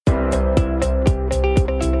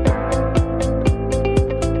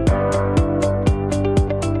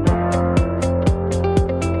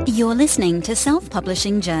You're listening to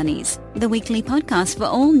Self-Publishing Journeys, the weekly podcast for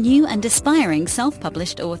all new and aspiring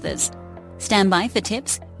self-published authors. Stand by for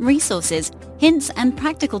tips, resources, hints, and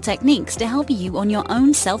practical techniques to help you on your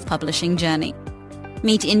own self-publishing journey.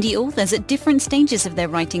 Meet indie authors at different stages of their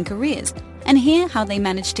writing careers and hear how they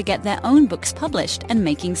managed to get their own books published and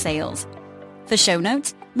making sales. For show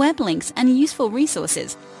notes, web links, and useful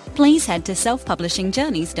resources, please head to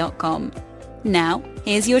selfpublishingjourneys.com. Now,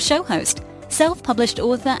 here's your show host, self-published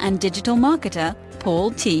author and digital marketer,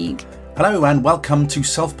 Paul Teague. Hello and welcome to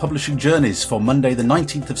Self-Publishing Journeys for Monday the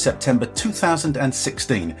 19th of September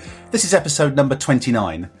 2016. This is episode number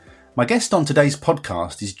 29. My guest on today's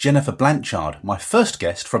podcast is Jennifer Blanchard, my first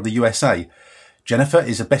guest from the USA. Jennifer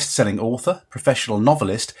is a best-selling author, professional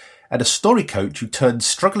novelist, and a story coach who turns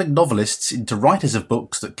struggling novelists into writers of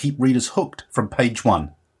books that keep readers hooked from page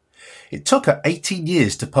one. It took her 18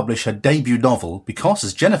 years to publish her debut novel because,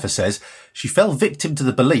 as Jennifer says, she fell victim to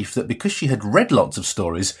the belief that because she had read lots of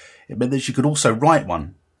stories, it meant that she could also write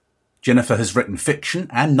one. Jennifer has written fiction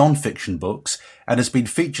and non-fiction books and has been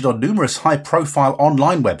featured on numerous high-profile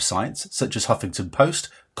online websites such as Huffington Post,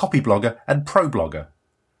 Copyblogger and ProBlogger.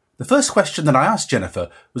 The first question that I asked Jennifer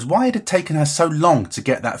was why it had taken her so long to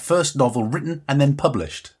get that first novel written and then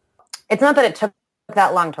published. It's not that it took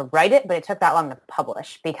that long to write it, but it took that long to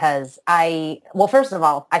publish because first of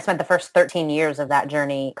all, I spent the first 13 years of that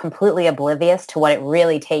journey completely oblivious to what it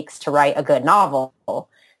really takes to write a good novel.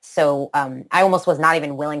 So I almost was not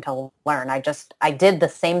even willing to learn. I did the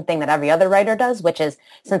same thing that every other writer does, which is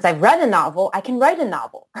since I've read a novel, I can write a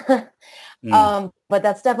novel. But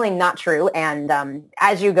that's definitely not true. And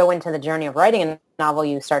as you go into the journey of writing a novel,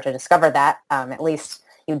 you start to discover that, at least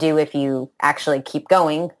you do if you actually keep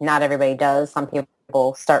going. Not everybody does. Some people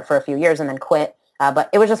start for a few years and then quit. But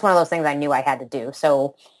it was just one of those things I knew I had to do.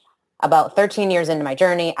 So about 13 years into my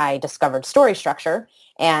journey, I discovered story structure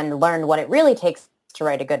and learned what it really takes to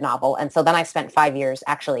write a good novel. And so then I spent 5 years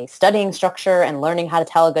actually studying structure and learning how to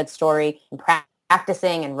tell a good story and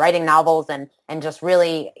practicing and writing novels and just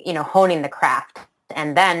really, honing the craft.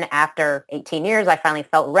 And then after 18 years, I finally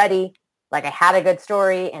felt ready, like I had a good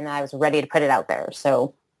story and I was ready to put it out there.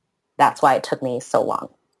 So that's why it took me so long.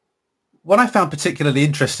 What I found particularly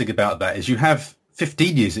interesting about that is you have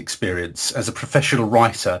 15 years experience as a professional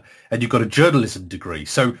writer and you've got a journalism degree.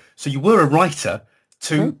 So you were a writer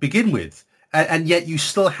to begin with, and yet you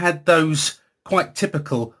still had those quite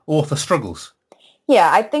typical author struggles.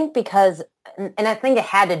 Yeah, I think I think it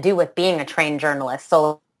had to do with being a trained journalist.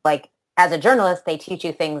 So like as a journalist, they teach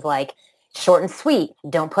you things like short and sweet,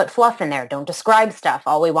 don't put fluff in there, don't describe stuff,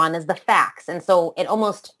 all we want is the facts. And so it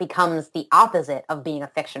almost becomes the opposite of being a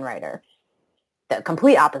fiction writer. The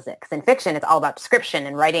complete opposite, because in fiction, it's all about description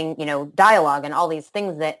and writing, dialogue and all these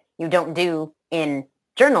things that you don't do in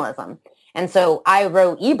journalism. And so I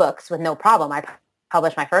wrote ebooks with no problem. I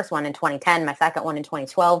published my first one in 2010, my second one in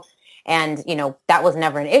 2012. And, that was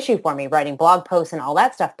never an issue for me, writing blog posts and all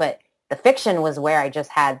that stuff. But the fiction was where I just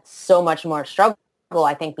had so much more struggle,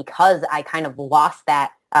 I think, because I kind of lost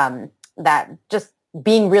that just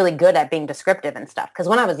being really good at being descriptive and stuff. Because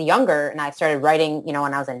when I was younger and I started writing, when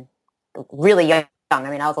I was really young,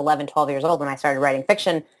 I was 11, 12 years old when I started writing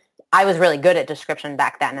fiction, I was really good at description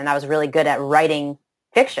back then. And I was really good at writing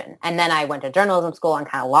fiction. And then I went to journalism school and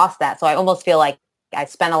kind of lost that. So I almost feel like I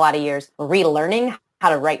spent a lot of years relearning how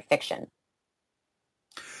to write fiction.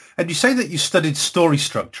 And you say that you studied story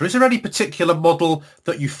structure. Is there any particular model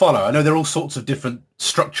that you follow? I know there are all sorts of different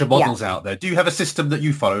structure models out there. Do you have a system that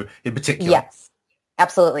you follow in particular? Yes,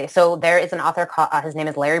 absolutely. So there is an author, his name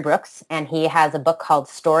is Larry Brooks, and he has a book called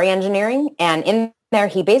Story Engineering. And in there,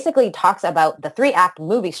 he basically talks about the 3-act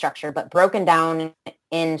movie structure, but broken down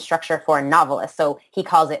in structure for a novelist. So he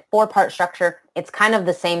calls it 4-part structure. It's kind of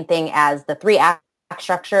the same thing as the 3-act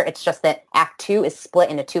structure. It's just that Act 2 is split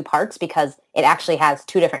into 2 parts because it actually has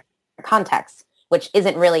 2 different contexts, which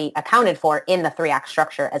isn't really accounted for in the 3-act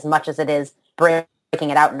structure as much as it is breaking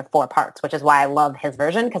it out into 4 parts, which is why I love his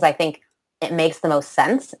version, because I think it makes the most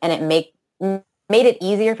sense and it made it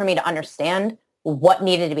easier for me to understand what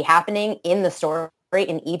needed to be happening in the story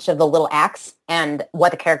in each of the little acts and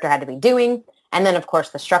what the character had to be doing. And then, of course,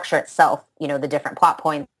 the structure itself, the different plot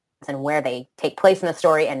points and where they take place in the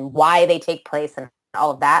story and why they take place and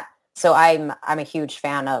all of that. So I'm a huge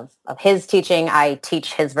fan of his teaching. I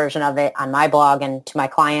teach his version of it on my blog and to my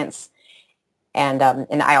clients. And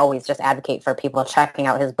I always just advocate for people checking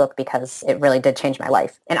out his book because it really did change my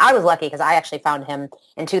life. And I was lucky because I actually found him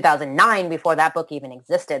in 2009 before that book even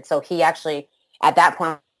existed. So he actually, at that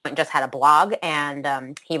point, just had a blog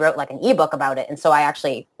and he wrote like an ebook about it. And so I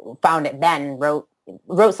actually found it then, wrote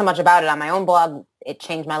so much about it on my own blog. It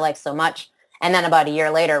changed my life so much. And then about a year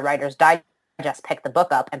later, Writer's Digest picked the book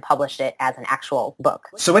up and published it as an actual book.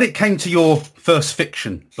 So when it came to your first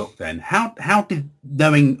fiction book then, how did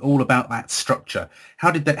knowing all about that structure,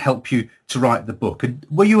 how did that help you to write the book? And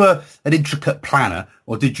were you an intricate planner,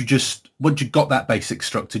 or did you just, once you got that basic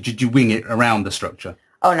structure, did you wing it around the structure?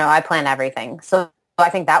 Oh no, I planned everything. So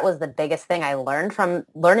I think that was the biggest thing I learned from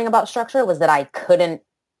learning about structure, was that I couldn't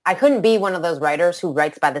be one of those writers who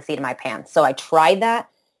writes by the seat of my pants. So I tried that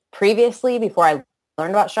previously before I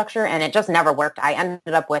learned about structure, and it just never worked. I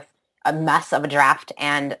ended up with a mess of a draft,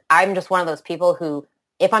 and I'm just one of those people who,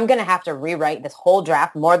 if I'm going to have to rewrite this whole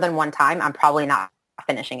draft more than one time, I'm probably not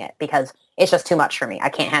finishing it because it's just too much for me. I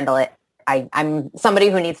can't handle it. I'm somebody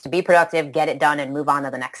who needs to be productive, get it done, and move on to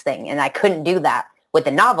the next thing. And I couldn't do that with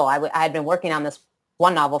the novel. I had been working on this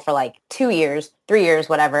one novel for like 2 years, 3 years,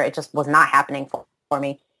 whatever. It just was not happening for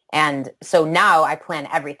me. And so now I plan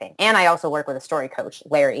everything. And I also work with a story coach,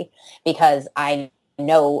 Larry, because I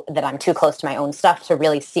know that I'm too close to my own stuff to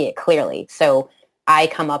really see it clearly. So I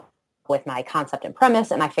come up with my concept and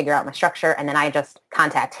premise, and I figure out my structure, and then I just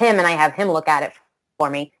contact him and I have him look at it for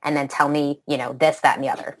me and then tell me, this, that, and the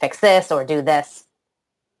other, fix this or do this.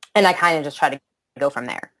 And I kind of just try to go from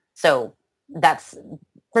there. So that's,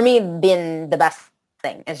 for me, been the best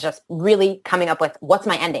thing, is just really coming up with what's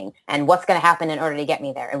my ending and what's going to happen in order to get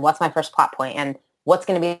me there, and what's my first plot point, and what's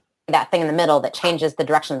going to be that thing in the middle that changes the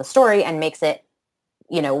direction of the story and makes it,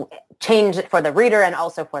 change it for the reader and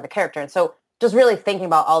also for the character. And so just really thinking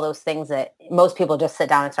about all those things that most people just sit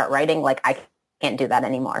down and start writing, like I can't do that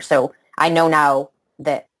anymore. So I know now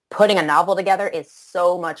that putting a novel together is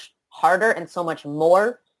so much harder and so much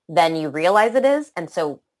more than you realize it is. And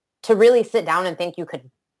so to really sit down and think you could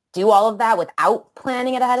do all of that without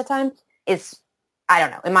planning it ahead of time is, I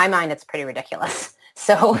don't know, in my mind, it's pretty ridiculous.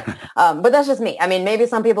 So, but that's just me. I mean, maybe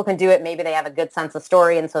some people can do it. Maybe they have a good sense of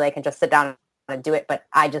story, and so they can just sit down and do it. But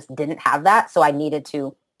I just didn't have that. So I needed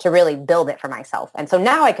to really build it for myself. And so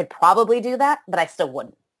now I could probably do that, but I still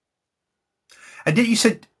wouldn't. And you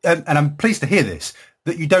said, and I'm pleased to hear this,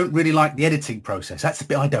 that you don't really like the editing process. That's the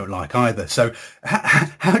bit I don't like either. So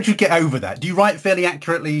how do you get over that? Do you write fairly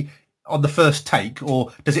accurately on the first take,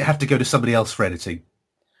 or does it have to go to somebody else for editing?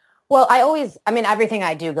 Well, everything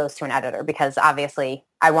I do goes to an editor, because obviously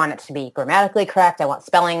I want it to be grammatically correct. I want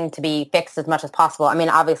spelling to be fixed as much as possible. I mean,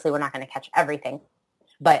 obviously we're not going to catch everything,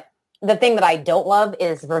 but the thing that I don't love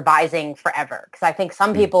is revising forever, because I think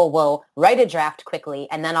some people will write a draft quickly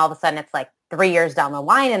and then all of a sudden it's like 3 years down the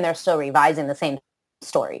line and they're still revising the same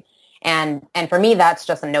story. And for me, that's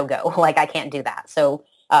just a no-go. Like, I can't do that. So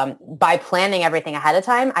by planning everything ahead of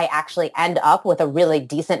time, I actually end up with a really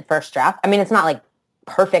decent first draft. I mean, it's not like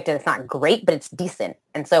perfect and it's not great, but it's decent.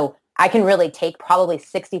 And so I can really take probably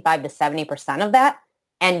 65 to 70% of that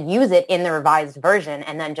and use it in the revised version,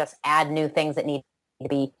 and then just add new things that need to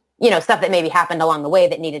be, stuff that maybe happened along the way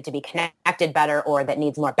that needed to be connected better, or that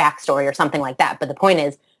needs more backstory or something like that. But the point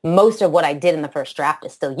is, most of what I did in the first draft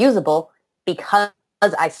is still usable because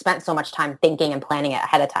I spent so much time thinking and planning it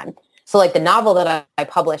ahead of time. So like the novel that I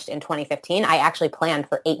published in 2015, I actually planned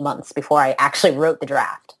for 8 months before I actually wrote the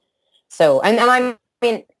draft. So, and I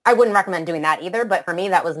mean, I wouldn't recommend doing that either, but for me,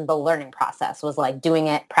 that was the learning process, was like doing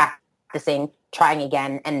it, practicing, trying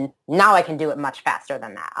again. And now I can do it much faster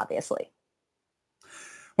than that, obviously.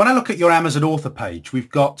 When I look at your Amazon author page, we've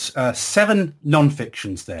got 7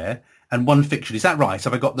 non-fictions there and 1 fiction. Is that right?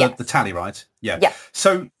 Have I got the tally right? Yeah. Yeah.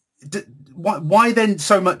 So why then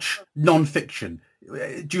so much non-fiction?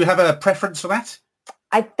 Do you have a preference for that?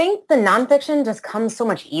 I think the nonfiction just comes so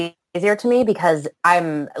much easier to me because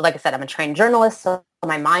like I said, I'm a trained journalist, so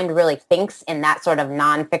my mind really thinks in that sort of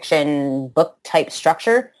nonfiction book type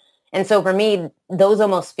structure. And so for me, those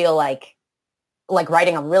almost feel like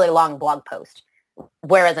writing a really long blog post,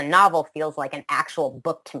 whereas a novel feels like an actual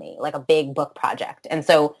book to me, like a big book project. And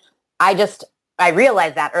so I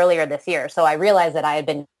realized that earlier this year. So I realized that I had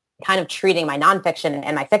been kind of treating my nonfiction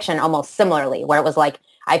and my fiction almost similarly, where it was like,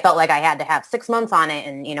 I felt like I had to have 6 months on it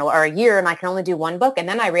and, or a year, and I can only do 1 book. And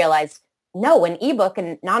then I realized, no, an ebook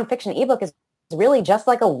and nonfiction ebook is really just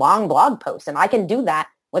like a long blog post, and I can do that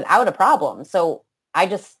without a problem. So I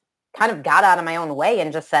just kind of got out of my own way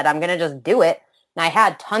and just said, I'm going to just do it. And I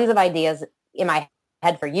had tons of ideas in my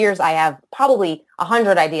head for years. I have probably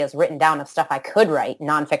 100 ideas written down of stuff I could write,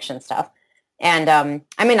 nonfiction stuff. And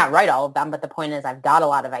I may not write all of them, but the point is I've got a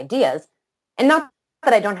lot of ideas. And not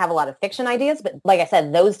that I don't have a lot of fiction ideas, but like I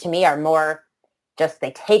said, those to me are more just,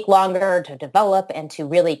 they take longer to develop and to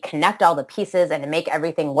really connect all the pieces and to make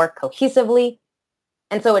everything work cohesively.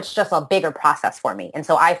 And so it's just a bigger process for me. And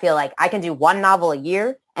so I feel like I can do 1 novel a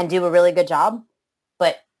year and do a really good job,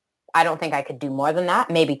 but I don't think I could do more than that,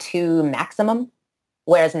 maybe 2 maximum.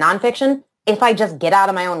 Whereas nonfiction, if I just get out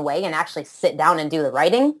of my own way and actually sit down and do the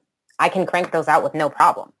writing, I can crank those out with no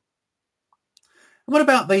problem. What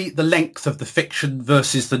about the length of the fiction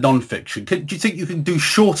versus the nonfiction? Do you think you can do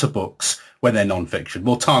shorter books when they're nonfiction,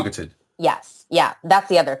 more targeted? Yes. Yeah, that's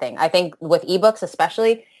the other thing. I think with ebooks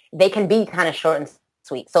especially, they can be kind of short and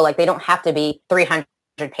sweet. So like they don't have to be 300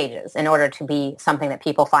 pages in order to be something that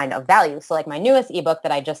people find of value. So like my newest ebook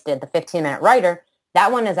that I just did, the 15-Minute Writer,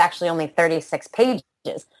 that one is actually only 36 pages,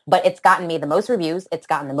 but it's gotten me the most reviews. It's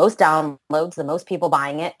gotten the most downloads, the most people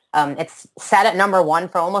buying it. It's sat at number 1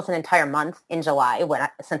 for almost an entire month in July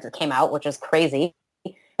since it came out, which is crazy.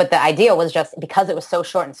 But the idea was just because it was so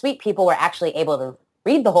short and sweet, people were actually able to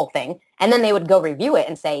read the whole thing. And then they would go review it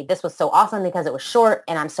and say, this was so awesome because it was short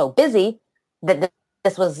and I'm so busy that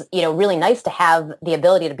this was, really nice to have the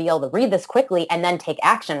ability to be able to read this quickly and then take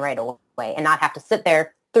action right away and not have to sit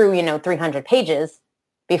there through, 300 pages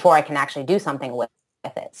before I can actually do something with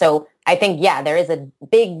it. So I think, there is a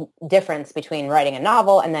big difference between writing a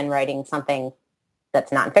novel and then writing something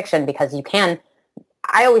that's nonfiction because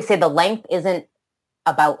I always say the length isn't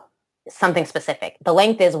about something specific. The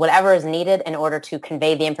length is whatever is needed in order to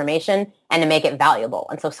convey the information and to make it valuable.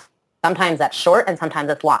 And so sometimes that's short and sometimes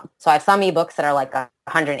it's long. So I have some ebooks that are like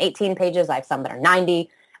 118 pages. I have some that are 90,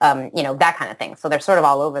 that kind of thing. So they're sort of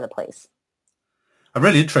all over the place. I'm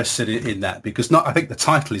really interested in that because I think the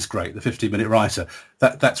title is great, The 15-Minute Writer.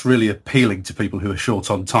 That's really appealing to people who are short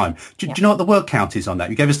on time. Do you know what the word count is on that?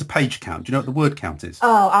 You gave us the page count. Do you know what the word count is? Oh,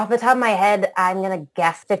 off the top of my head, I'm going to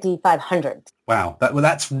guess 5,500. Wow.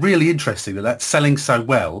 That's really interesting that that's selling so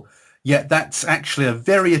well, yet that's actually a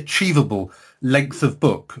very achievable length of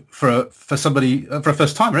book for somebody, for a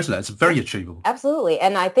first timer, isn't it? It's very achievable. Absolutely.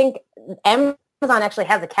 And I think Amazon actually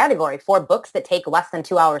has a category for books that take less than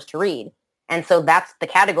 2 hours to read. And so that's the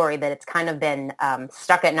category that it's kind of been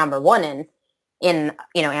stuck at number 1 in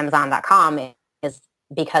Amazon.com is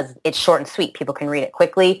because it's short and sweet. People can read it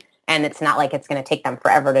quickly, and it's not like it's going to take them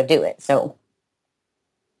forever to do it. So,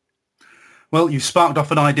 well, you sparked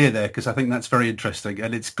off an idea there because I think that's very interesting,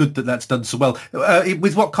 and it's good that that's done so well.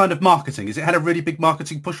 With what kind of marketing? Has it had a really big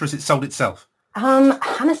marketing push, or has it sold itself?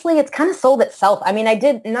 Honestly, it's kind of sold itself. I mean,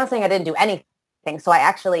 not saying I didn't do anything. So I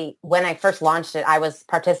actually, when I first launched it, I was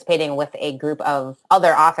participating with a group of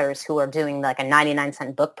other authors who were doing like a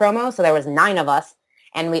 99-cent book promo. So there was 9 of us,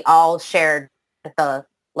 and we all shared there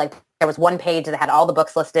was one page that had all the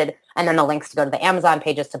books listed, and then the links to go to the Amazon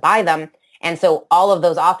pages to buy them. And so all of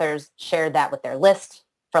those authors shared that with their list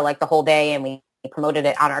for like the whole day, and we promoted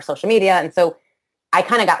it on our social media. And so I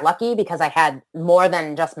kind of got lucky because I had more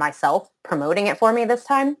than just myself promoting it for me this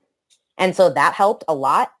time. And so that helped a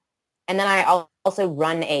lot. And then I also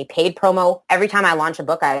run a paid promo. Every time I launch a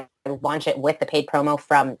book, I launch it with the paid promo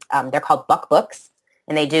from, they're called Buck Books,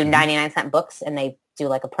 and they do 99-cent books, and they do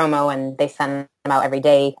like a promo, and they send them out every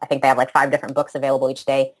day. I think they have like 5 different books available each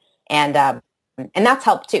day. And that's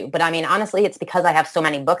helped too. But I mean, honestly, it's because I have so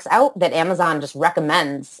many books out that Amazon just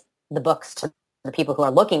recommends the books to the people who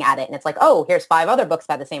are looking at it. And it's like, oh, here's 5 other books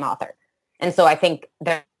by the same author. And so I think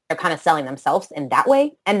they're kind of selling themselves in that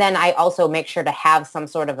way. And then I also make sure to have some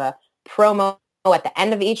sort of a promo at the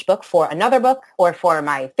end of each book for another book or for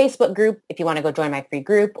my Facebook group if you want to go join my free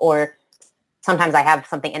group, or sometimes I have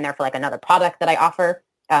something in there for like another product that I offer.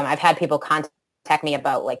 I've had people contact me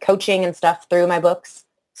about like coaching and stuff through my books.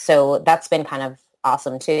 So that's been kind of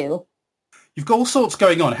awesome too. You've got all sorts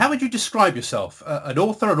going on. How would you describe yourself? An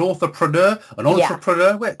author, an authorpreneur, an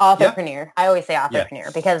entrepreneur? Yeah. Authorpreneur. Yeah? I always say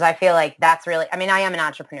authorpreneur because I feel like that's really, I mean, I am an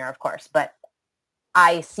entrepreneur, of course, but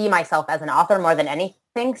I see myself as an author more than anything.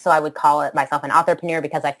 So I would call it myself an authorpreneur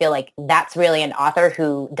because I feel like that's really an author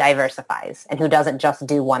who diversifies and who doesn't just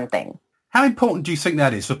do one thing. How important do you think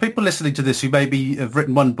that is for people listening to this who maybe have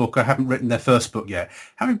written one book or haven't written their first book yet?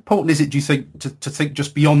 How important is it, do you think, to think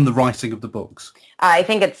just beyond the writing of the books? I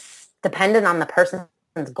think it's dependent on the person's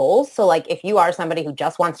goals. So like if you are somebody who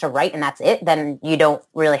just wants to write and that's it, then you don't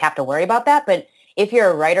really have to worry about that. But if you're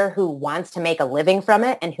a writer who wants to make a living from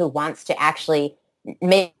it and who wants to actually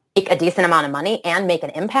make a decent amount of money and make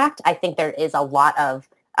an impact, I think there is a lot of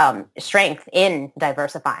strength in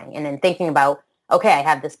diversifying and in thinking about, okay, I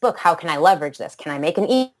have this book. How can I leverage this? Can I make an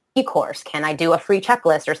e-course? Can I do a free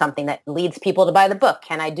checklist or something that leads people to buy the book?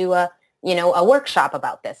 Can I do a workshop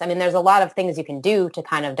about this? I mean, there's a lot of things you can do to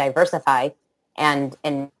kind of diversify and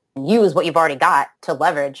use what you've already got to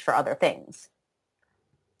leverage for other things.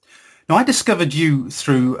 Now, I discovered you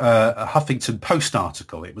through a Huffington Post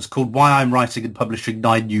article. It was called Why I'm Writing and Publishing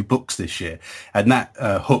 9 New Books This Year. And that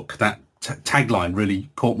hook, that tagline really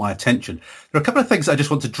caught my attention. There are a couple of things I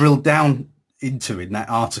just want to drill down into in that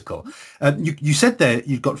article. You said there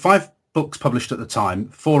you've got 5 books published at the time,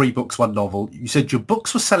 4 ebooks, 1 novel. You said your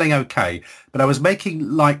books were selling okay, but I was making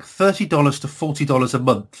like $30 to $40 a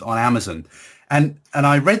month on Amazon. And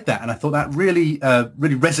I read that and I thought that really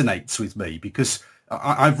resonates with me, because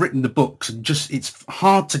I've written the books and just it's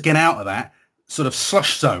hard to get out of that sort of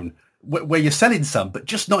slush zone where you're selling some, but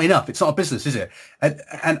just not enough. It's not a business, is it?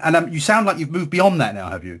 And you sound like you've moved beyond that now,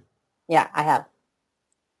 have you? Yeah, I have.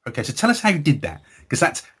 Okay, so tell us how you did that, because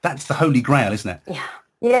that's the holy grail, isn't it?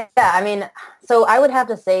 Yeah. I mean, so I would have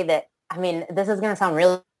to say that, I mean, this is going to sound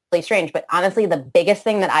really, really strange, but honestly, the biggest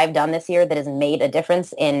thing that I've done this year that has made a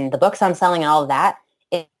difference in the books I'm selling and all of that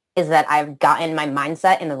is that I've gotten my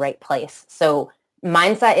mindset in the right place. So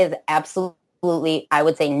mindset is absolutely, I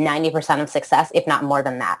would say 90% of success, if not more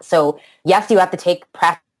than that. So yes, you have to take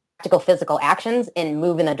practical physical actions and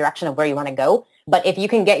move in the direction of where you want to go. But if you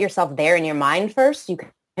can get yourself there in your mind first, you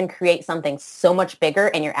can create something so much bigger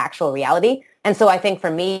in your actual reality. And so I think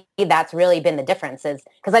for me, that's really been the difference, is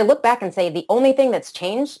because I look back and say the only thing that's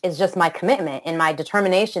changed is just my commitment and my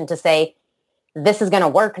determination to say, this is going to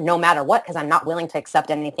work no matter what, because I'm not willing to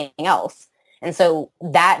accept anything else. And so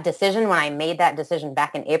that decision, when I made that decision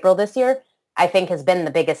back in April this year, I think has been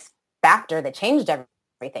the biggest factor that changed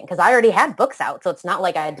everything, because I already had books out. So it's not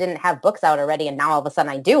like I didn't have books out already and now all of a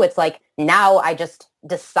sudden I do. It's like now I just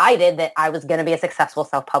decided that I was going to be a successful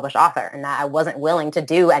self-published author and that I wasn't willing to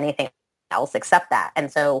do anything else except that.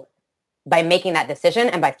 And so by making that decision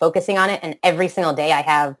and by focusing on it, and every single day I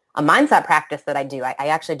have a mindset practice that I do. I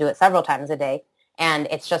actually do it several times a day, and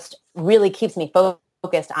it's just really keeps me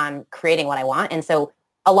focused on creating what I want. And so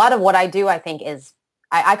a lot of what I do, I think, is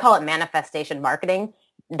I call it manifestation marketing.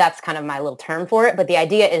 That's kind of my little term for it. But the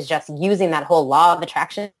idea is just using that whole law of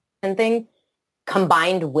attraction thing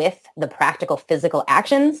combined with the practical physical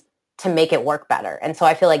actions to make it work better. And so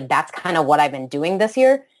I feel like that's kind of what I've been doing this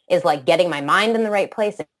year, is like getting my mind in the right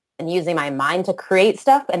place and using my mind to create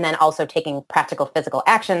stuff, and then also taking practical physical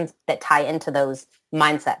actions that tie into those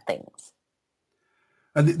mindset things.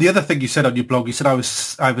 And the other thing you said on your blog, you said I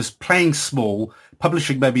was playing small,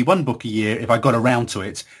 publishing maybe 1 book a year if I got around to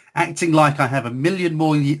it, acting like I have a million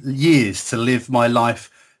more years to live my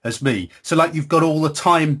life as me. So like you've got all the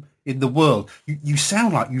time in the world. You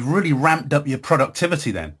sound like you've really ramped up your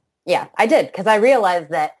productivity then. Yeah, I did, because I realized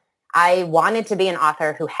that I wanted to be an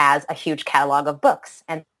author who has a huge catalog of books.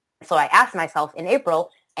 And so I asked myself in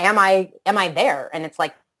April, am I there? And it's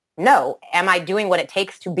like, no. Am I doing what it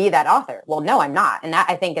takes to be that author? Well, no, I'm not. And that,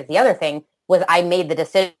 I think, is the other thing, was I made the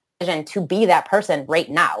decision to be that person right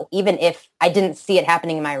now, even if I didn't see it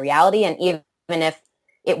happening in my reality. And even if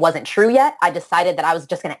it wasn't true yet, I decided that I was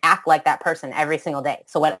just going to act like that person every single day.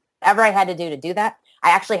 So whatever I had to do that,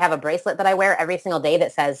 I actually have a bracelet that I wear every single day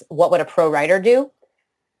that says, what would a pro writer do?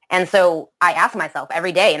 And so I ask myself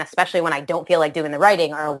every day, and especially when I don't feel like doing the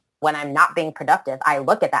writing or when I'm not being productive, I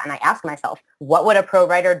look at that and I ask myself, what would a pro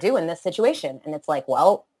writer do in this situation? And it's like,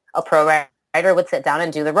 well, a pro writer would sit down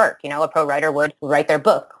and do the work. You know, a pro writer would write their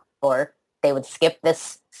book, or they would skip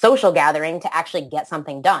this social gathering to actually get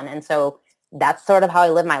something done. And so that's sort of how I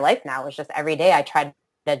live my life now, is just every day I try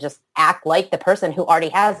to just act like the person who already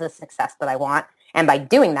has the success that I want. And by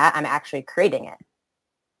doing that, I'm actually creating it.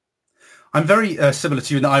 I'm very similar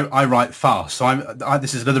to you in that I write fast. So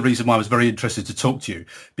this is another reason why I was very interested to talk to you,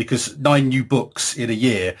 because 9 new books in a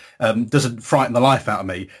year doesn't frighten the life out of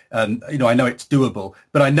me. You know, I know it's doable,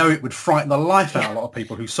 but I know it would frighten the life out of a lot of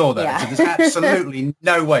people who saw that. Yeah. So there's absolutely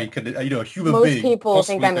no way could, a human being. Most people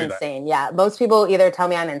think I'm insane. Yeah. Most people either tell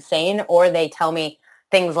me I'm insane, or they tell me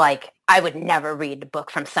things like, I would never read a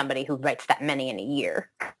book from somebody who writes that many in a year.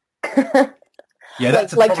 Yeah,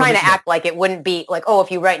 that's like trying to act like it wouldn't be like, oh,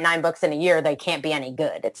 if you write 9 books in a year, they can't be any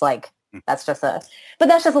good. It's like, that's just a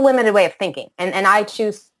limited way of thinking. And I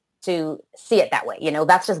choose to see it that way. You know,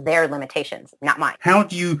 that's just their limitations, not mine. How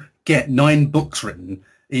do you get 9 books written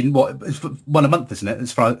in what, 1 a month, isn't it?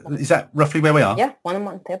 Is that roughly where we are? Yeah, 1 a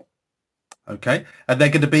month, yeah. Okay. And they're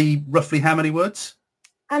going to be roughly how many words?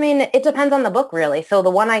 I mean, it depends on the book, really. So the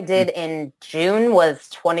one I did in June was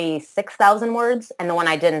 26,000 words, and the one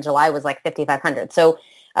I did in July was like 5,500. So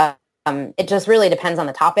it just really depends on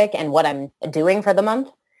the topic and what I'm doing for the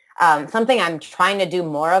month. Something I'm trying to do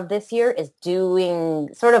more of this year is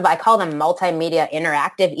doing sort of, I call them multimedia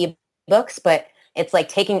interactive ebooks, but it's like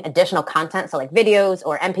taking additional content, so like videos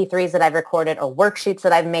or MP3s that I've recorded or worksheets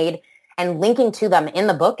that I've made, and linking to them in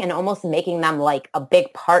the book and almost making them like a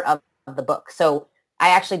big part of the book. So I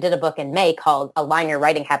actually did a book in May called Align Your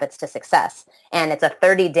Writing Habits to Success. And it's a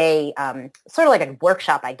 30-day, sort of like a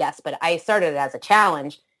workshop, I guess, but I started it as a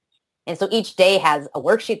challenge. And so each day has a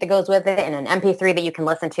worksheet that goes with it and an MP3 that you can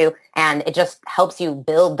listen to. And it just helps you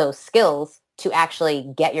build those skills to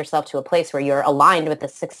actually get yourself to a place where you're aligned with the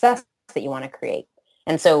success that you want to create.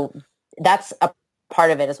 And so that's a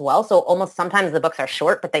part of it as well. So almost sometimes the books are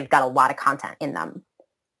short, but they've got a lot of content in them.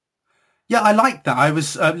 Yeah, I like that. I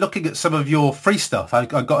was looking at some of your free stuff. I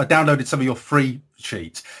downloaded some of your free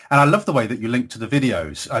sheets, and I love the way that you link to the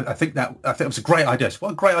videos. I think it was a great idea.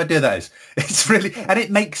 What a great idea that is! It's really, and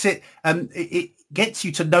it makes it, it gets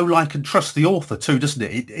you to know, like, and trust the author too, doesn't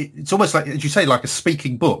it? It's almost like, as you say, like a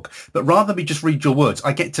speaking book. But rather than me just read your words,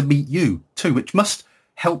 I get to meet you too, which must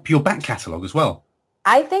help your back catalogue as well.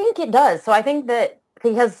 I think it does. So I think that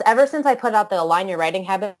because ever since I put out the Align Your Writing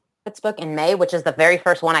Habits book in May, which is the very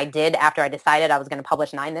first one I did after I decided I was going to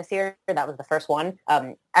publish 9 this year. That was the first one.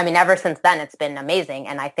 Ever since then, it's been amazing.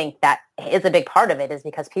 And I think that is a big part of it, is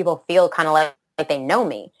because people feel kind of like they know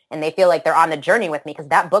me and they feel like they're on the journey with me, because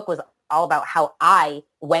that book was all about how I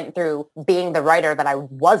went through being the writer that I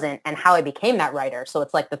wasn't and how I became that writer. So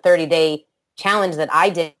it's like the 30-day challenge that I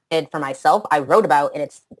did for myself, I wrote about, and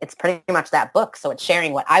it's pretty much that book. So it's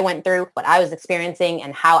sharing what I went through, what I was experiencing,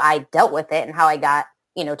 and how I dealt with it and how I got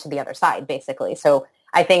to the other side, basically. So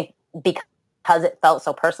I think because it felt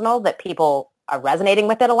so personal that people are resonating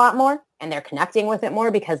with it a lot more and they're connecting with it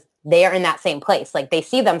more because they are in that same place. Like, they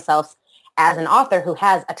see themselves as an author who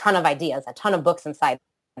has a ton of ideas, a ton of books inside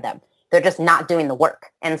them. They're just not doing the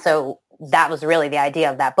work. And so that was really the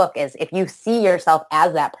idea of that book, is if you see yourself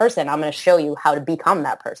as that person, I'm going to show you how to become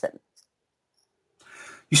that person.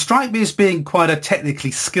 You strike me as being quite a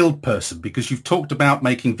technically skilled person, because you've talked about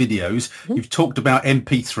making videos, you've talked about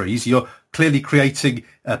MP3s, you're clearly creating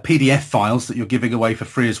PDF files that you're giving away for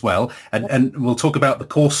free as well, and we'll talk about the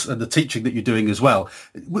course and the teaching that you're doing as well.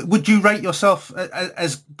 Would you rate yourself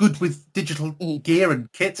as good with digital gear and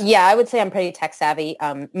kit? Yeah, I would say I'm pretty tech savvy,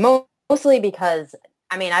 mostly because,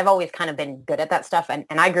 I've always kind of been good at that stuff, and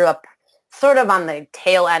I grew up sort of on the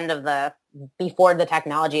tail end of before the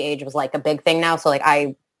technology age was like a big thing now. So like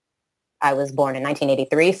I was born in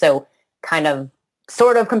 1983, so kind of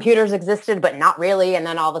sort of computers existed, but not really. And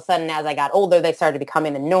then all of a sudden, as I got older, they started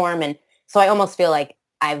becoming the norm. And so I almost feel like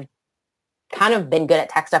I've kind of been good at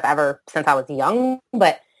tech stuff ever since I was young.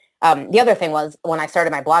 But the other thing was, when I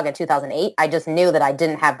started my blog in 2008, I just knew that I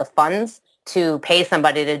didn't have the funds to pay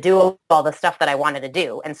somebody to do all the stuff that I wanted to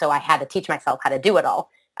do. And so I had to teach myself how to do it all.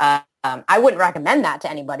 I wouldn't recommend that to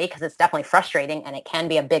anybody, because it's definitely frustrating and it can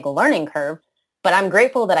be a big learning curve. But I'm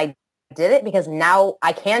grateful that I did it, because now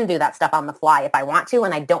I can do that stuff on the fly if I want to,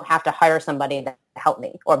 and I don't have to hire somebody to help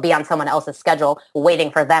me or be on someone else's schedule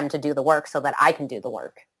waiting for them to do the work so that I can do the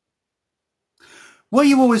work. Were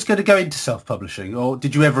you always going to go into self-publishing, or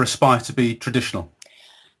did you ever aspire to be traditional?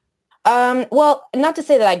 Well, not to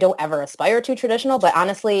say that I don't ever aspire to traditional, but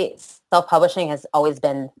honestly, self-publishing has always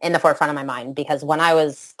been in the forefront of my mind, because when I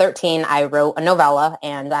was 13, I wrote a novella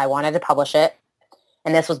and I wanted to publish it.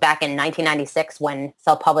 And this was back in 1996, when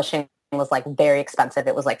self-publishing was like very expensive.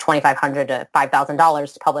 It was like $2,500 to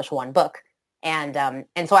 $5,000 to publish one book. And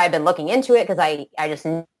so I had been looking into it because I just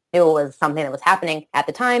knew it was something that was happening at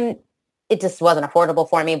the time. It just wasn't affordable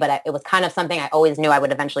for me, but it was kind of something I always knew I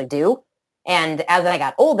would eventually do. And as I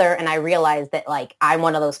got older and I realized that, like, I'm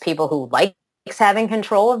one of those people who likes having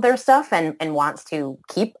control of their stuff and wants to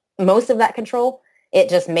keep most of that control, it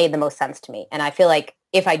just made the most sense to me. And I feel like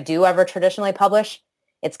if I do ever traditionally publish,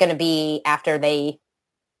 it's going to be after they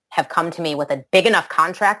have come to me with a big enough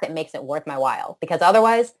contract that makes it worth my while. Because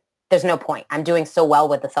otherwise, there's no point. I'm doing so well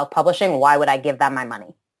with the self-publishing. Why would I give them my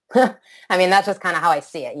money? That's just kind of how I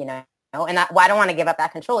see it, And I don't want to give up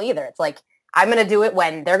that control either. It's like, I'm going to do it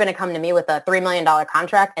when they're going to come to me with a $3 million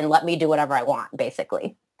contract and let me do whatever I want,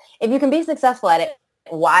 basically. If you can be successful at it,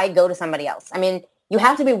 why go to somebody else? You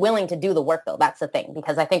have to be willing to do the work, though. That's the thing,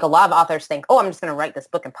 because I think a lot of authors think, I'm just going to write this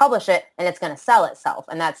book and publish it, and it's going to sell itself.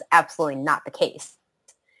 And that's absolutely not the case.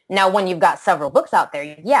 Now, when you've got several books out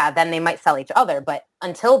there, then they might sell each other. But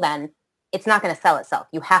until then, it's not going to sell itself.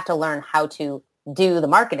 You have to learn how to do the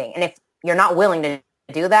marketing. And if you're not willing to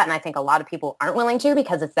do that, and I think a lot of people aren't willing to,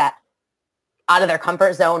 because it's that out of their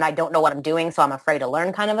comfort zone, I don't know what I'm doing, so I'm afraid to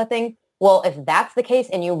learn kind of a thing. Well, if that's the case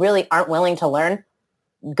and you really aren't willing to learn,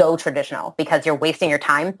 go traditional, because you're wasting your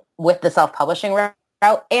time with the self-publishing route.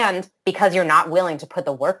 And because you're not willing to put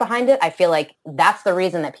the work behind it, I feel like that's the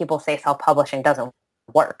reason that people say self-publishing doesn't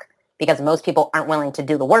work, because most people aren't willing to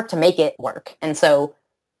do the work to make it work. And so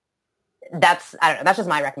that's just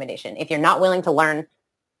my recommendation. If you're not willing to learn,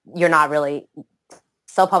 you're not really,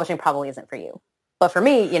 self-publishing probably isn't for you. But for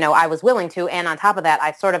me, I was willing to. And on top of that,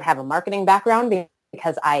 I sort of have a marketing background,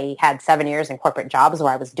 because I had 7 years in corporate jobs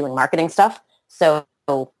where I was doing marketing stuff. So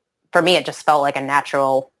for me, it just felt like a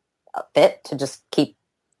natural fit to just keep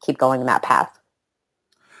going in that path.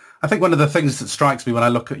 I think one of the things that strikes me when I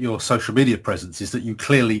look at your social media presence is that you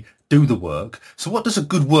clearly do the work. So what does a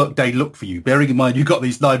good work day look for you? Bearing in mind you've got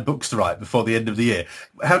these 9 books to write before the end of the year.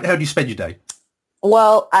 How do you spend your day?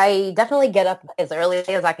 Well, I definitely get up as early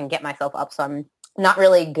as I can get myself up. So I'm not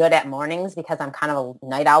really good at mornings because I'm kind of a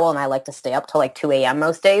night owl and I like to stay up till like 2 a.m.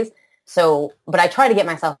 most days. So, but I try to get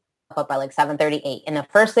myself up by like 7:38. And the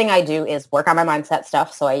first thing I do is work on my mindset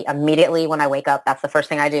stuff. So I immediately, when I wake up, that's the first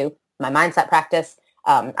thing I do, my mindset practice.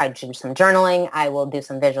 I do some journaling. I will do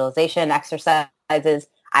some visualization exercises.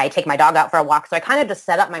 I take my dog out for a walk. So I kind of just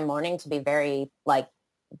set up my morning to be very like,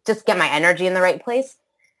 just get my energy in the right place.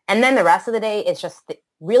 And then the rest of the day is just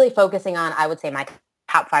really focusing on, I would say, my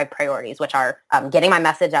top 5 priorities, which are getting my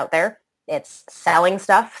message out there. It's selling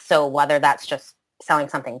stuff. So whether that's just selling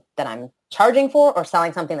something that I'm charging for or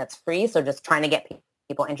selling something that's free. So just trying to get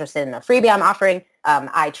people interested in a freebie I'm offering.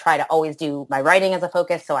 I try to always do my writing as a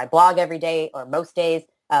focus. So I blog every day or most days.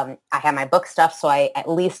 I have my book stuff. So I at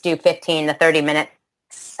least do 15 to 30 minute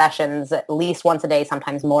sessions at least once a day,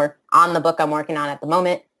 sometimes more, on the book I'm working on at the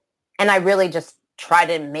moment. And I really just try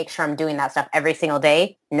to make sure I'm doing that stuff every single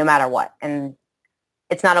day, no matter what. And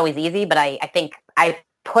it's not always easy, but I think I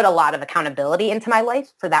put a lot of accountability into my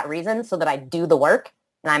life for that reason, so that I do the work.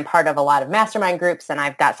 And I'm part of a lot of mastermind groups, and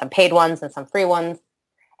I've got some paid ones and some free ones.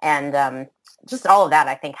 And just all of that,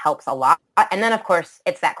 I think, helps a lot. And then, of course,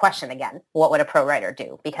 it's that question again, what would a pro writer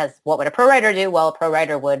do? Because what would a pro writer do? Well, a pro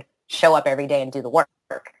writer would show up every day and do the work,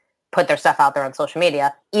 put their stuff out there on social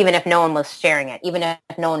media, even if no one was sharing it, even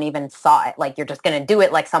if no one even saw it. Like, you're just going to do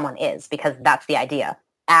it like someone is, because that's the idea.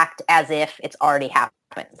 Act as if it's already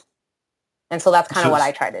happened. And so that's kind of what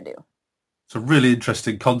I try to do. It's a really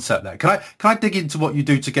interesting concept there. Can I dig into what you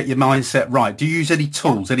do to get your mindset right? Do you use any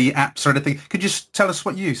tools, any apps or anything? Could you just tell us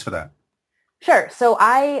what you use for that? Sure. So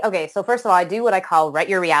so first of all, I do what I call write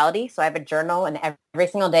your reality. So I have a journal, and every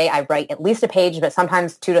single day I write at least a page, but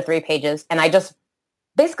sometimes 2 to 3 pages. And I just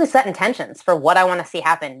basically set intentions for what I want to see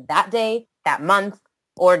happen that day, that month,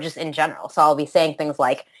 or just in general. So I'll be saying things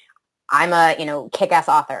like, I'm a, kick-ass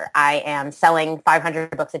author. I am selling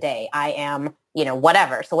 500 books a day. I am,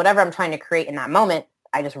 whatever. So whatever I'm trying to create in that moment,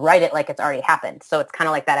 I just write it like it's already happened. So it's kind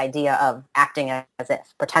of like that idea of acting as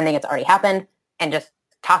if, pretending it's already happened and just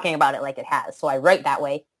talking about it like it has. So I write that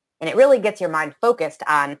way, and it really gets your mind focused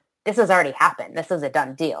on, this has already happened. This is a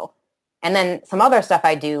done deal. And then some other stuff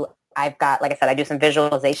I do, I've got, like I said, I do some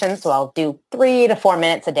visualization. So I'll do 3 to 4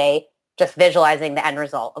 minutes a day, just visualizing the end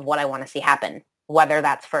result of what I want to see happen, whether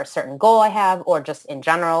that's for a certain goal I have or just in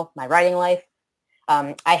general, my writing life.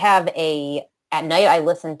 At night, I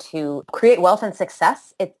listen to Create Wealth and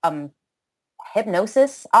Success. It's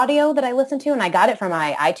hypnosis audio that I listen to, and I got it from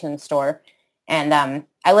my iTunes store. And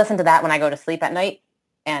I listen to that when I go to sleep at night.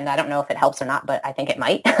 And I don't know if it helps or not, but I think it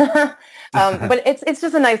might. But it's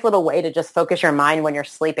just a nice little way to just focus your mind when you're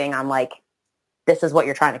sleeping on, like, this is what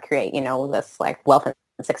you're trying to create, this like wealth and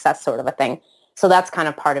success sort of a thing. So that's kind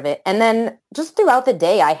of part of it. And then just throughout the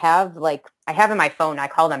day, I have in my phone, I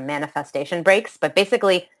call them manifestation breaks, but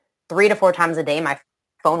basically 3 to 4 times a day, my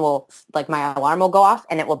phone will, like, my alarm will go off,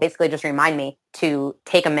 and it will basically just remind me to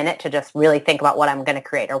take a minute to just really think about what I'm going to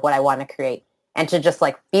create or what I want to create, and to just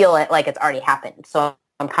like feel it like it's already happened. So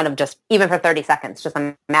I'm kind of just, even for 30 seconds, just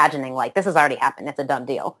imagining like, this has already happened. It's a done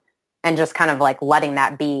deal. And just kind of like letting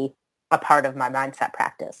that be a part of my mindset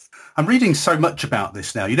practice. I'm reading so much about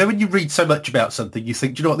this now. When you read so much about something, you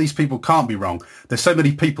think, do you know what, these people can't be wrong. There's so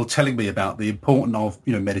many people telling me about the importance of,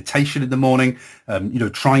 meditation in the morning,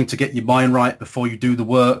 trying to get your mind right before you do the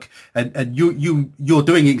work. And you're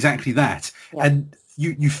doing exactly that. Yeah. And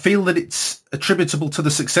you feel that it's attributable to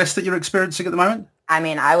the success that you're experiencing at the moment? I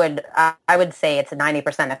mean, I would say it's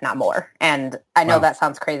 90%, if not more. And I know that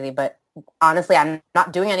sounds crazy, but honestly, I'm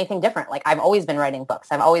not doing anything different. Like, I've always been writing books.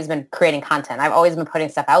 I've always been creating content. I've always been putting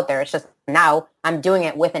stuff out there. It's just now I'm doing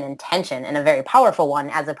it with an intention, and a very powerful one,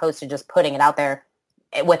 as opposed to just putting it out there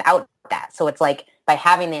without that. So it's like, by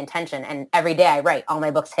having the intention, and every day I write, all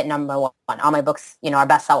my books hit number 1. All my books, are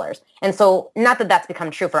bestsellers. And so, not that that's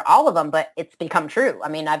become true for all of them, but it's become true. I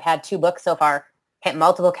mean, I've had 2 books so far hit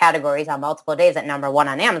multiple categories on multiple days at number 1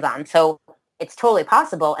 on Amazon. So it's totally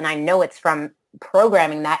possible. And I know it's from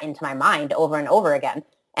programming that into my mind over and over again.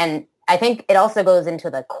 And I think it also goes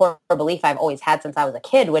into the core belief I've always had since I was a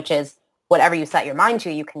kid, which is whatever you set your mind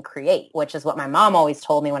to, you can create, which is what my mom always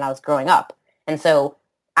told me when I was growing up. And so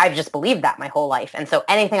I've just believed that my whole life. And so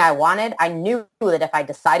anything I wanted, I knew that if I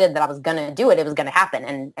decided that I was going to do it, it was going to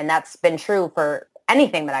happen. And that's been true for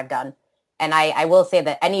anything that I've done. And I will say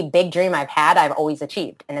that any big dream I've had, I've always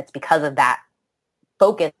achieved. And it's because of that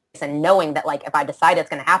focus and knowing that like if I decide it's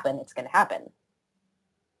going to happen, it's going to happen.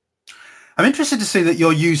 I'm interested to see that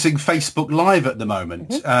you're using Facebook Live at the moment.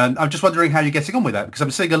 Mm-hmm. I'm just wondering how you're getting on with that, because I'm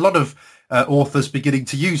seeing a lot of authors beginning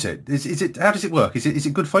to use it. Is it? How does it work? Is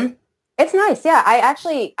it good for you? It's nice. Yeah.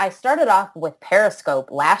 I started off with Periscope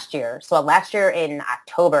last year. So last year in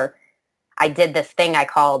October, I did this thing I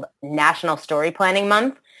called National Story Planning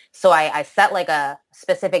Month. So I set like a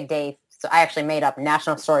specific day. So I actually made up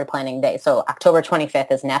National Story Planning Day. So October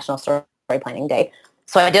 25th is National Story Planning Day.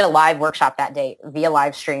 So I did a live workshop that day via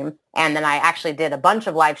live stream. And then I actually did a bunch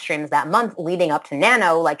of live streams that month leading up to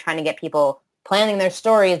Nano, like trying to get people planning their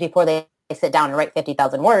stories before they sit down and write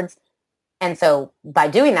 50,000 words. And so by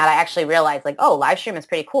doing that, I actually realized like, oh, live stream is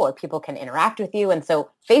pretty cool. People can interact with you. And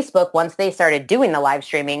so Facebook, once they started doing the live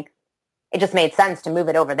streaming, it just made sense to move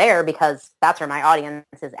it over there because that's where my audience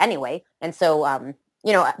is anyway. And so,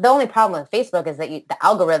 the only problem with Facebook is that the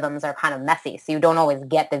algorithms are kind of messy. So you don't always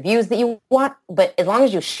get the views that you want. But as long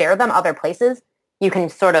as you share them other places, you can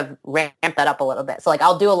sort of ramp that up a little bit. So like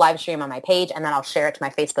I'll do a live stream on my page and then I'll share it to my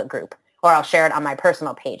Facebook group, or I'll share it on my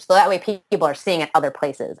personal page. So that way people are seeing it other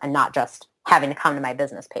places and not just having to come to my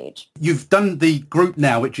business page. You've done the group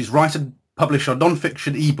now, which is write and publish a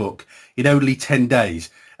non-fiction ebook in only 10 days.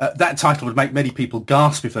 That title would make many people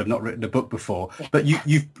gasp if they've not written a book before, but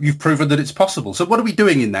you've proven that it's possible. So what are we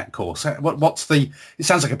doing in that course? It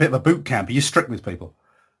sounds like a bit of a boot camp. Are you strict with people?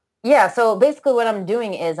 Yeah, so basically what I'm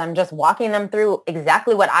doing is I'm just walking them through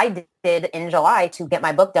exactly what I did in July to get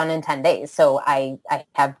my book done in 10 days. So I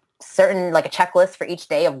have certain, like a checklist for each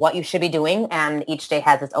day of what you should be doing, and each day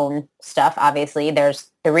has its own stuff. Obviously,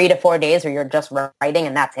 there's 3 to 4 days where you're just writing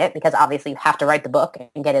and that's it, because obviously you have to write the book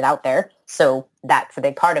and get it out there. So that's a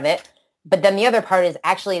big part of it. But then the other part is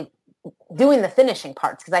actually doing the finishing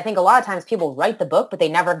parts, because I think a lot of times people write the book, but they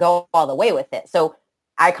never go all the way with it. So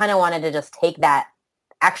I kind of wanted to just take that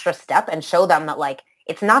extra step and show them that like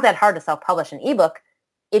it's not that hard to self-publish an ebook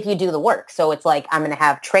if you do the work. So it's like I'm going to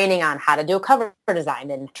have training on how to do a cover design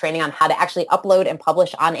and training on how to actually upload and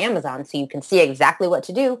publish on Amazon, so you can see exactly what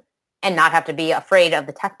to do and not have to be afraid of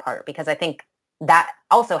the tech part, because I think that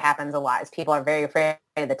also happens a lot, is people are very afraid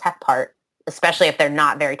of the tech part, especially if they're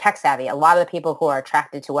not very tech savvy. A lot of the people who are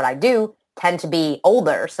attracted to what I do tend to be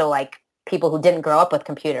older, so like people who didn't grow up with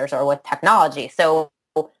computers or with technology. So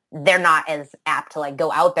they're not as apt to like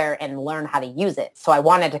go out there and learn how to use it. So I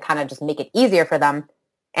wanted to kind of just make it easier for them.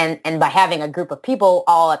 And by having a group of people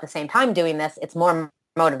all at the same time doing this, it's more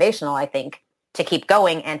motivational, I think, to keep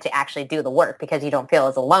going and to actually do the work, because you don't feel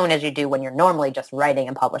as alone as you do when you're normally just writing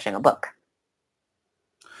and publishing a book.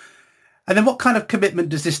 And then what kind of commitment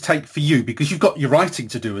does this take for you? Because you've got your writing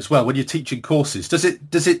to do as well when you're teaching courses. Does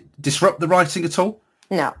it disrupt the writing at all?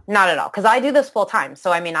 No, not at all. Because I do this full time.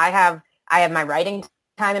 So, I mean, I have my writing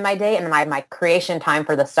time in my day, and then I have my creation time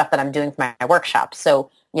for the stuff that I'm doing for my workshops. So,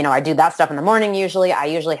 I do that stuff in the morning usually. I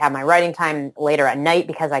usually have my writing time later at night,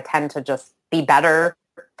 because I tend to just be better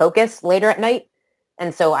focused later at night.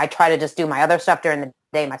 And so I try to just do my other stuff during the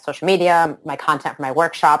day, my social media, my content for my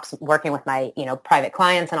workshops, working with my, private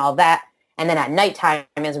clients and all that. And then at nighttime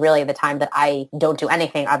is really the time that I don't do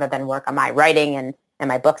anything other than work on my writing and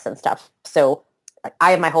my books and stuff. So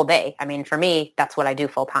I have my whole day. I mean, for me, that's what I do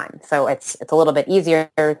full time. So it's a little bit easier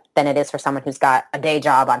than it is for someone who's got a day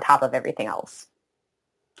job on top of everything else.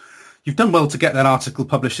 You've done well to get that article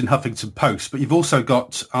published in Huffington Post, but you've also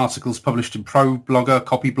got articles published in ProBlogger,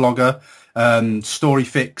 Copyblogger,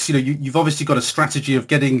 Storyfix. You've obviously got a strategy of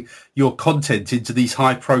getting your content into these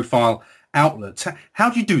high-profile outlets. How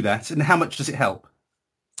do you do that, and how much does it help?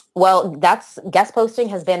 Well, guest posting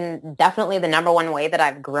has been definitely the number one way that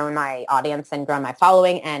I've grown my audience and grown my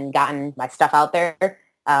following and gotten my stuff out there.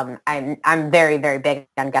 I'm very, very big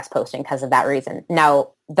on guest posting because of that reason.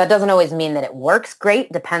 Now, that doesn't always mean that it works great.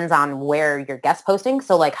 Depends on where you're guest posting.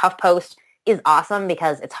 So like HuffPost is awesome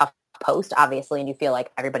because it's HuffPost, obviously, and you feel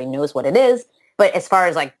like everybody knows what it is. But as far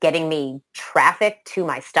as like getting me traffic to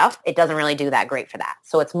my stuff, it doesn't really do that great for that.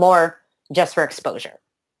 So it's more just for exposure,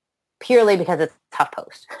 purely because it's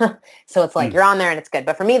HuffPost. So it's like you're on there and it's good.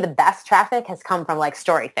 But for me, the best traffic has come from like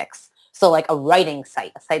Storyfix. So like a writing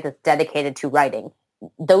site, a site that's dedicated to writing.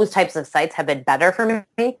 Those types of sites have been better for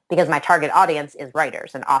me because my target audience is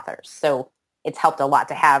writers and authors. So it's helped a lot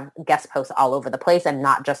to have guest posts all over the place and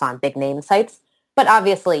not just on big name sites. But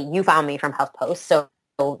obviously you found me from HuffPost, so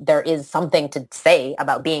there is something to say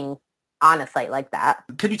about being on a site like that.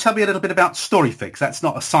 Can you tell me a little bit about Storyfix? That's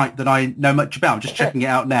not a site that I know much about. I'm just checking it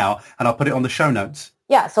out now, and I'll put it on the show notes.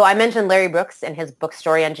 Yeah, so I mentioned Larry Brooks and his book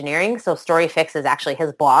Story Engineering. So Storyfix is actually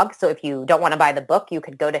his blog. So if you don't want to buy the book, you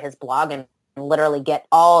could go to his blog and literally get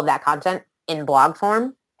all of that content in blog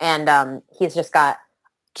form. And he's just got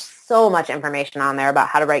so much information on there about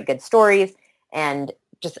how to write good stories and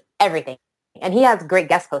just everything. And he has great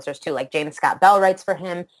guest posters too, like James Scott Bell writes for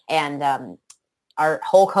him, and Art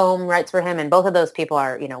Holcomb writes for him, and both of those people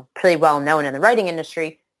are, pretty well known in the writing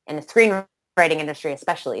industry and the screenwriting industry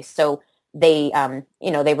especially. So they,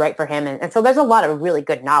 they write for him, and so there's a lot of really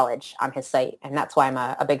good knowledge on his site, and that's why I'm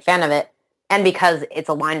a big fan of it. And because it's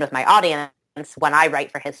aligned with my audience, when I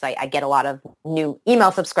write for his site, I get a lot of new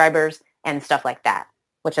email subscribers and stuff like that,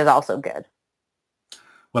 which is also good.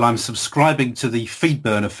 Well, I'm subscribing to the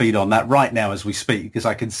FeedBurner feed on that right now as we speak, because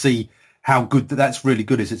I can see how good that's really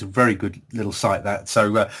good. It's a very good little site, that.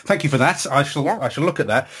 So thank you for that. I shall look at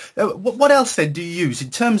that. What else then do you use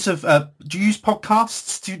in terms of, do you use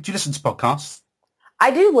podcasts? Do you listen to podcasts?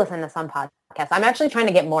 I do listen to some podcasts. I'm actually trying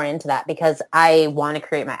to get more into that because I want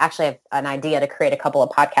to actually have an idea to create a couple of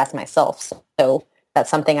podcasts myself. So that's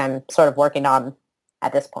something I'm sort of working on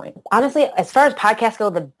at this point. Honestly, as far as podcasts go,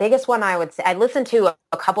 the biggest one I would say, I listen to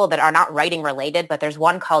a couple that are not writing related, but there's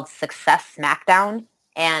one called Success Smackdown,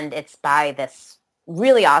 and it's by this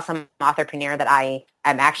really awesome entrepreneur that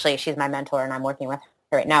she's my mentor, and I'm working with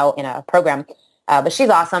her right now in a program. But she's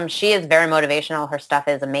awesome. She is very motivational. Her stuff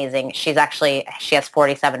is amazing. She has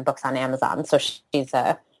 47 books on Amazon, so she's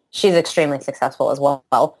extremely successful as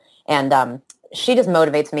well. And she just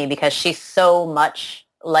motivates me because she's so much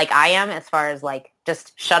like I am as far as like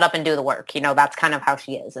just shut up and do the work. That's kind of how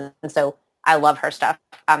she is. And so I love her stuff.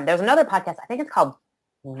 There's another podcast, I think it's called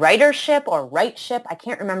Writership or Writeship. I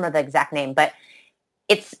can't remember the exact name, but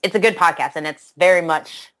it's a good podcast, and it's very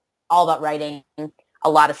much all about writing, a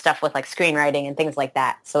lot of stuff with like screenwriting and things like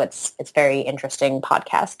that. So it's very interesting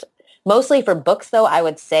podcast. Mostly for books though, I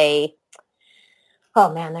would say,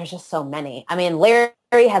 oh man, there's just so many. I mean, Larry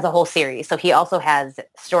has a whole series. So he also has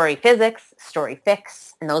Story Physics, Story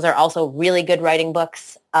Fix, and those are also really good writing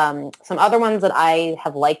books. Some other ones that I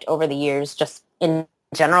have liked over the years, just in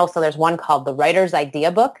general. So there's one called The Writer's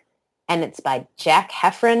Idea Book, and it's by Jack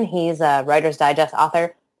Heffron. He's a Writer's Digest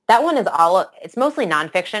author. That one is it's mostly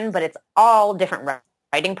nonfiction, but it's all different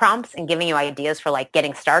writing prompts and giving you ideas for like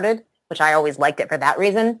getting started, which I always liked it for that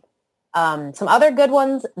reason. Some other good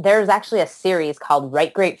ones, there's actually a series called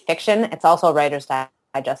Write Great Fiction. It's also a Writer's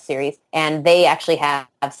Digest series, and they actually have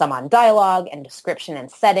some on dialogue and description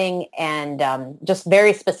and setting and just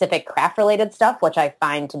very specific craft-related stuff, which I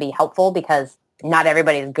find to be helpful because not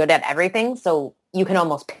everybody is good at everything, so you can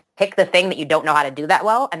almost pick the thing that you don't know how to do that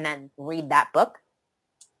well and then read that book.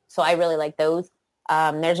 So I really like those.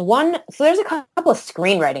 There's a couple of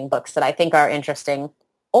screenwriting books that I think are interesting,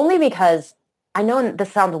 only because I know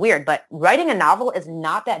this sounds weird, but writing a novel is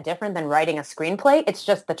not that different than writing a screenplay. It's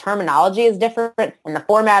just the terminology is different and the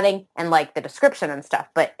formatting and like the description and stuff.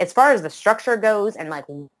 But as far as the structure goes and like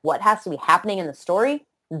what has to be happening in the story,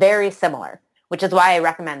 very similar, which is why I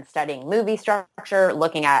recommend studying movie structure,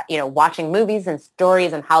 looking at, watching movies and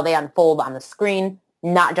stories and how they unfold on the screen,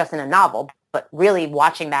 not just in a novel, but really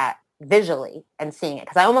watching that visually and seeing it.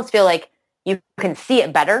 Because I almost feel like you can see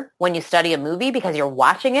it better when you study a movie because you're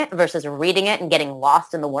watching it versus reading it and getting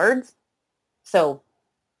lost in the words. So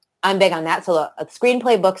I'm big on that. So the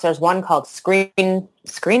screenplay books, there's one called Screenplay,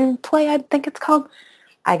 I think it's called.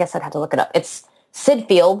 I guess I'd have to look it up. It's Sid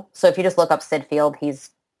Field. So if you just look up Sid Field, he's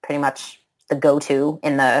pretty much the go-to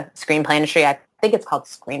in the screenplay industry. I think it's called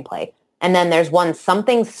Screenplay. And then there's one,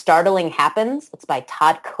 Something Startling Happens. It's by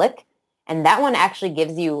Todd Click. And that one actually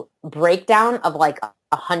gives you breakdown of like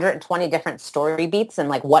 120 different story beats and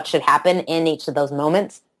like what should happen in each of those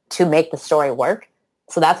moments to make the story work.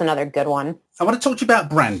 So that's another good one. I want to talk to you about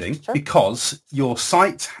branding because your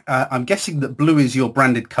site, I'm guessing that blue is your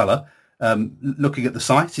branded colour. Looking at the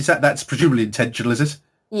site, that's presumably intentional, is it?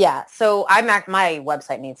 Yeah. So my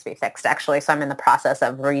website needs to be fixed actually. So I'm in the process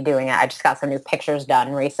of redoing it. I just got some new pictures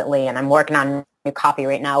done recently and I'm working on new copy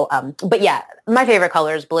right now. But yeah, my favorite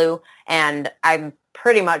color is blue, and I'm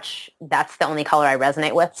pretty much, that's the only color I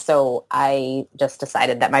resonate with. So I just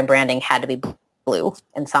decided that my branding had to be blue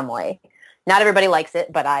in some way. Not everybody likes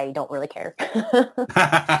it, but I don't really care.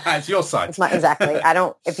 It's your site. Exactly.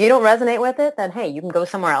 If you don't resonate with it, then hey, you can go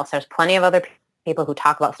somewhere else. There's plenty of other people who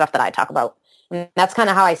talk about stuff that I talk about. And that's kind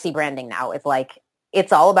of how I see branding now. It's like,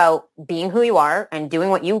 it's all about being who you are and doing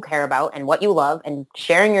what you care about and what you love and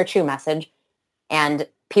sharing your true message. And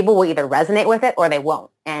people will either resonate with it or they won't.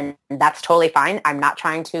 And that's totally fine. I'm not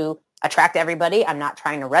trying to attract everybody. I'm not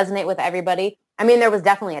trying to resonate with everybody. I mean, there was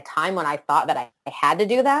definitely a time when I thought that I had to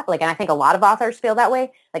do that. Like, and I think a lot of authors feel that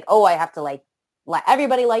way. Like, oh, I have to like let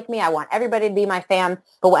everybody like me. I want everybody to be my fan.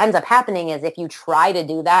 But what ends up happening is if you try to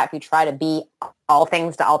do that, if you try to be all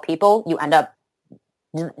things to all people, you end up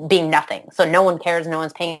being nothing. So no one cares, no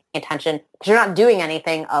one's paying attention because you're not doing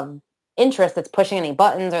anything of interest that's pushing any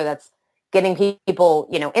buttons or that's getting people,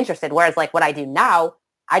 interested. Whereas like what I do now,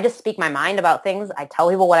 I just speak my mind about things. I tell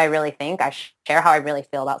people what I really think. I share how I really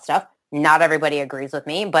feel about stuff. Not everybody agrees with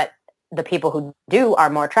me, but the people who do are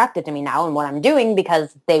more attracted to me now and what I'm doing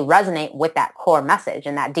because they resonate with that core message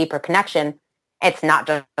and that deeper connection. It's not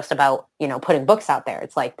just about, putting books out there.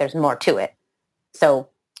 It's like there's more to it. So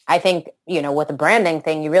I think, with the branding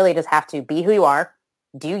thing, you really just have to be who you are,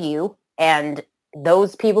 do you, and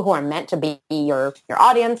those people who are meant to be your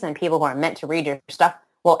audience and people who are meant to read your stuff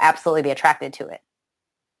will absolutely be attracted to it.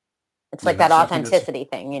 It's like that authenticity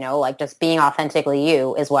thing, like just being authentically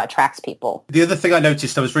you is what attracts people. The other thing I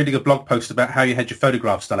noticed, I was reading a blog post about how you had your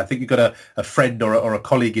photographs done. I think you got a friend or a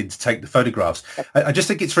colleague in to take the photographs. Yep. I just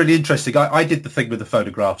think it's really interesting. I did the thing with the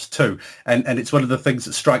photographs too. And it's one of the things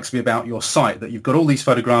that strikes me about your site, that you've got all these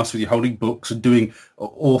photographs with you holding books and doing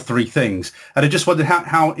all three things. And I just wondered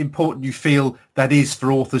how important you feel that is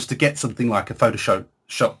for authors to get something like a Photoshop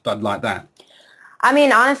shot done like that. I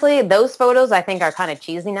mean, honestly, those photos I think are kind of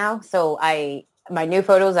cheesy now. So my new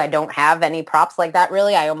photos, I don't have any props like that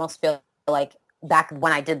really. I almost feel like back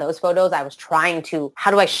when I did those photos, I was trying to,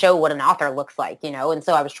 how do I show what an author looks like, And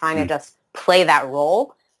so I was trying to just play that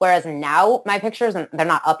role. Whereas now my pictures, and they're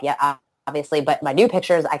not up yet, obviously, but my new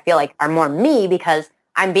pictures I feel like are more me because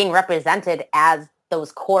I'm being represented as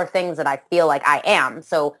those core things that I feel like I am.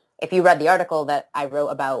 So if you read the article that I wrote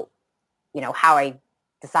about, how I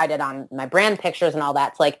decided on my brand pictures and all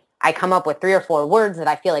that, it's like I come up with 3 or 4 words that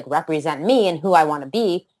I feel like represent me and who I want to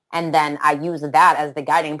be, and then I use that as the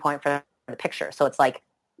guiding point for the picture. So it's like,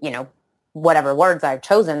 whatever words I've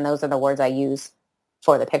chosen, those are the words I use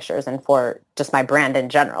for the pictures and for just my brand in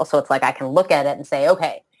general. So it's like I can look at it and say,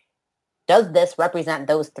 okay, does this represent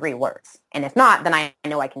those 3 words? And if not, then I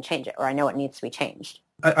know I can change it, or I know it needs to be changed.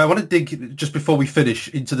 I want to dig, just before we finish,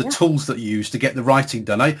 into the tools that you use to get the writing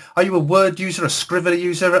done. Are you a Word user, a Scrivener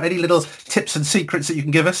user? Any little tips and secrets that you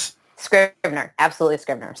can give us? Scrivener, absolutely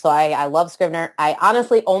Scrivener. So I love Scrivener. I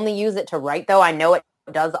honestly only use it to write, though. I know it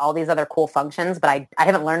does all these other cool functions, but I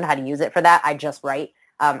haven't learned how to use it for that. I just write.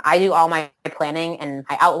 I do all my planning and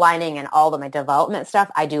my outlining and all of my development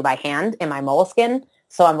stuff I do by hand in my Moleskine.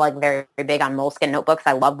 So I'm like very, very big on Moleskine notebooks.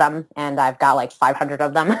 I love them. And I've got like 500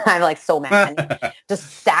 of them. I have like so many,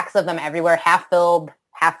 just stacks of them everywhere, half filled,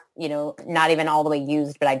 half, not even all the way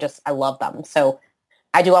used, but I love them. So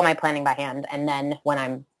I do all my planning by hand. And then when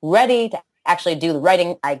I'm ready to actually do the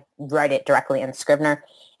writing, I write it directly in Scrivener.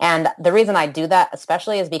 And the reason I do that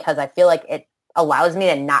especially is because I feel like it allows me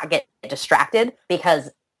to not get distracted, because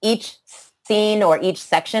each scene or each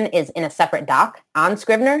section is in a separate doc on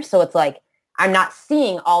Scrivener. So it's like, I'm not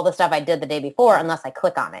seeing all the stuff I did the day before unless I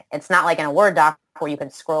click on it. It's not like in a Word doc where you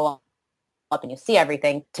can scroll up and you see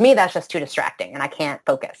everything. To me, that's just too distracting and I can't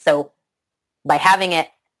focus. So by having it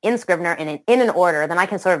in Scrivener and in an order, then I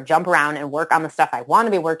can sort of jump around and work on the stuff I want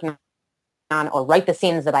to be working on, or write the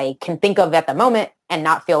scenes that I can think of at the moment, and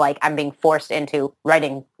not feel like I'm being forced into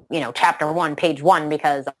writing, chapter 1, page 1,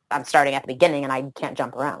 because I'm starting at the beginning and I can't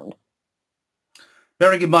jump around.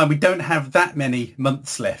 Bearing in mind, we don't have that many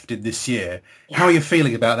months left in this year. Yeah. How are you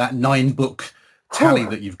feeling about that 9-book tally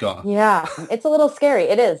that you've got? Yeah, it's a little scary.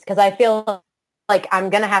 It is, because I feel like I'm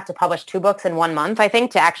going to have to publish 2 books in 1 month, I think,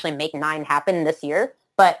 to actually make 9 happen this year.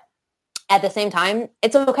 But at the same time,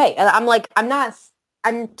 it's okay.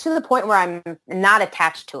 I'm to the point where I'm not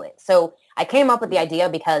attached to it. So I came up with the idea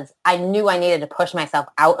because I knew I needed to push myself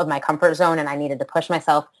out of my comfort zone, and I needed to push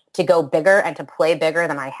myself to go bigger and to play bigger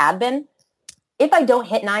than I had been. If I don't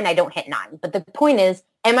hit 9, I don't hit 9. But the point is,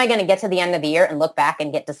 am I going to get to the end of the year and look back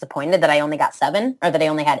and get disappointed that I only got 7 or that I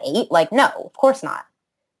only had 8? Like, no, of course not.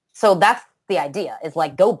 So that's the idea, is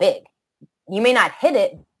like, go big. You may not hit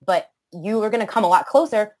it, but you are going to come a lot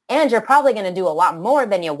closer, and you're probably going to do a lot more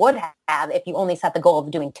than you would have if you only set the goal of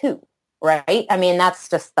doing 2, right? I mean, that's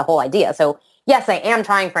just the whole idea. So yes, I am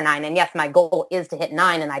trying for 9, and yes, my goal is to hit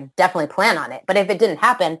 9, and I definitely plan on it. But if it didn't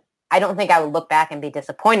happen, I don't think I would look back and be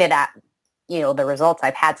disappointed at the results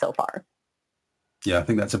I've had so far. Yeah, I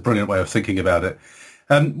think that's a brilliant way of thinking about it.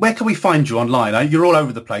 Where can we find you online? You're all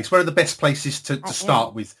over the place. Where are the best places to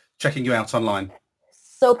start with checking you out online?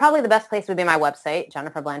 So probably the best place would be my website,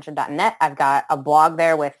 jenniferblanchard.net. I've got a blog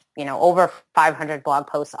there with, over 500 blog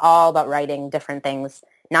posts, all about writing different things,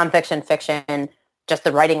 nonfiction, fiction, just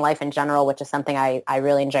the writing life in general, which is something I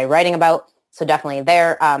really enjoy writing about. So definitely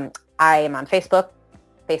there. I am on Facebook,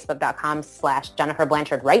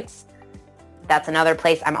 facebook.com/JenniferBlanchardWrites. That's another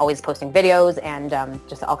place. I'm always posting videos and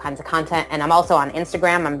just all kinds of content. And I'm also on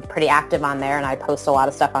Instagram. I'm pretty active on there, and I post a lot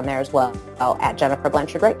of stuff on there as well at Jennifer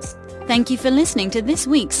Blanchard Writes. Thank you for listening to this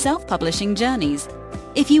week's Self-Publishing Journeys.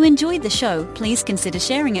 If you enjoyed the show, please consider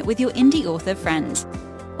sharing it with your indie author friends.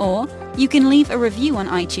 Or you can leave a review on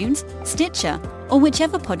iTunes, Stitcher, or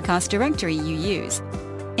whichever podcast directory you use.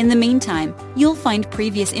 In the meantime, you'll find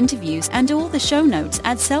previous interviews and all the show notes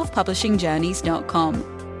at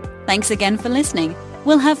selfpublishingjourneys.com. Thanks again for listening.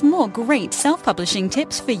 We'll have more great self-publishing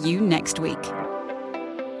tips for you next week.